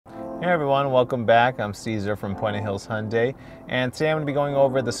Hey everyone, welcome back. I'm Caesar from Puente Hyundai, and today I'm going to be going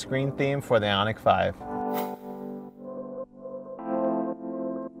over the screen theme for the Ioniq 5.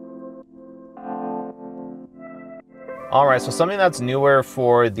 Alright, so something that's newer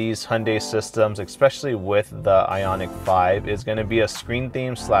for these Hyundai systems, especially with the Ioniq 5, is going to be a screen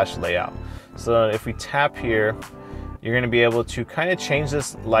theme / layout. So if we tap here, you're going to be able to kind of change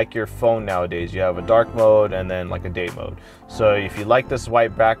this like your phone nowadays. You have a dark mode and then like a day mode. So if you like this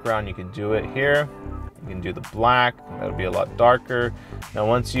white background, you can do it here. You can do the black, that'll be a lot darker. Now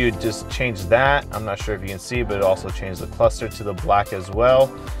once you just change that, I'm not sure if you can see, but it also changes the cluster to the black as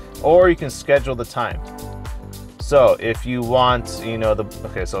well. Or you can schedule the time. So if you want,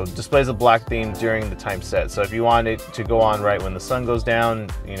 so displays a black theme during the time set. So if you want it to go on right when the sun goes down,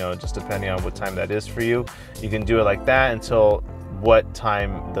 just depending on what time that is for you, you can do it like that until what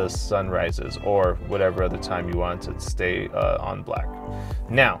time the sun rises or whatever other time you want it to stay on black.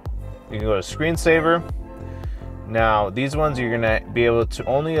 Now, you can go to screensaver. Now, these ones you're gonna be able to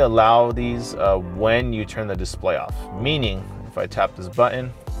only allow these when you turn the display off. Meaning, if I tap this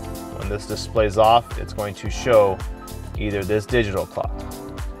button, when this displays off, it's going to show either this digital clock,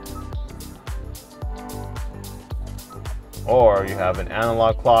 or you have an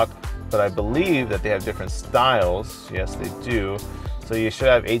analog clock, but I believe that they have different styles. Yes, they do. So you should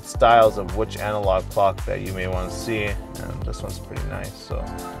have 8 styles of which analog clock that you may want to see. And this one's pretty nice. So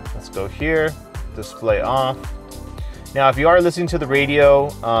let's go here, display off. Now, if you are listening to the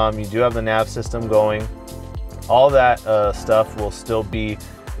radio, you do have the nav system going. All that stuff will still be,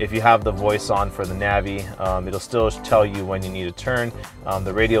 if you have the voice on for the Navi, it'll still tell you when you need to turn.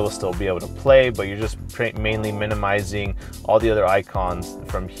 The radio will still be able to play, but you're just mainly minimizing all the other icons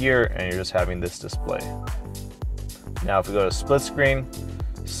from here, and you're just having this display. Now, if we go to split screen,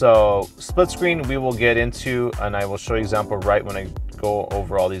 so split screen we will get into, and I will show you example right when I go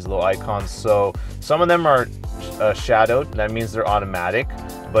over all these little icons. So some of them are shadowed, that means they're automatic,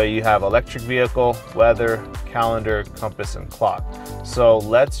 but you have electric vehicle, weather, calendar, compass, and clock. So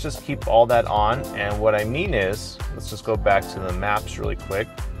let's just keep all that on, and what I mean is, let's just go back to the maps really quick.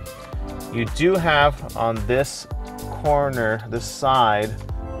 You do have on this corner, this side,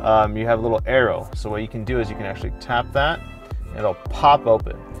 you have a little arrow. So what you can do is you can actually tap that, and it'll pop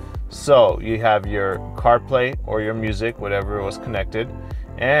open. So you have your CarPlay or your music, whatever was connected,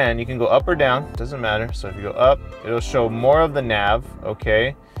 and you can go up or down, doesn't matter. So if you go up, it'll show more of the nav,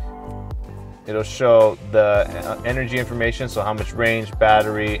 okay? It'll show the energy information, so how much range,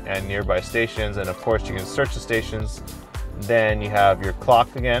 battery, and nearby stations, and of course you can search the stations. Then you have your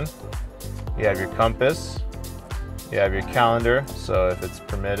clock again, you have your compass, you have your calendar, so if it's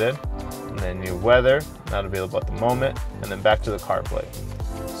permitted, and then your weather, not available at the moment, and then back to the CarPlay.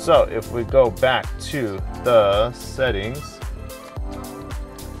 So if we go back to the settings,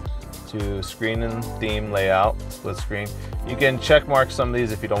 to screen and theme layout, split screen, you can check mark some of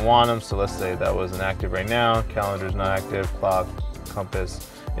these if you don't want them. So let's say that wasn't active right now, calendar's not active, clock,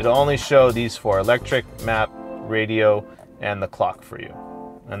 compass. It'll only show these 4: electric, map, radio, and the clock for you.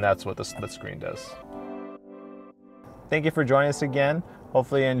 And that's what the split screen does. Thank you for joining us again.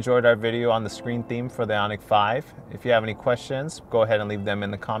 Hopefully you enjoyed our video on the screen theme for the Ioniq 5. If you have any questions, go ahead and leave them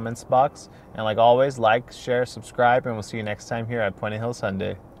in the comments box. And like always, like, share, subscribe, and we'll see you next time here at Puente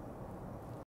Hyundai.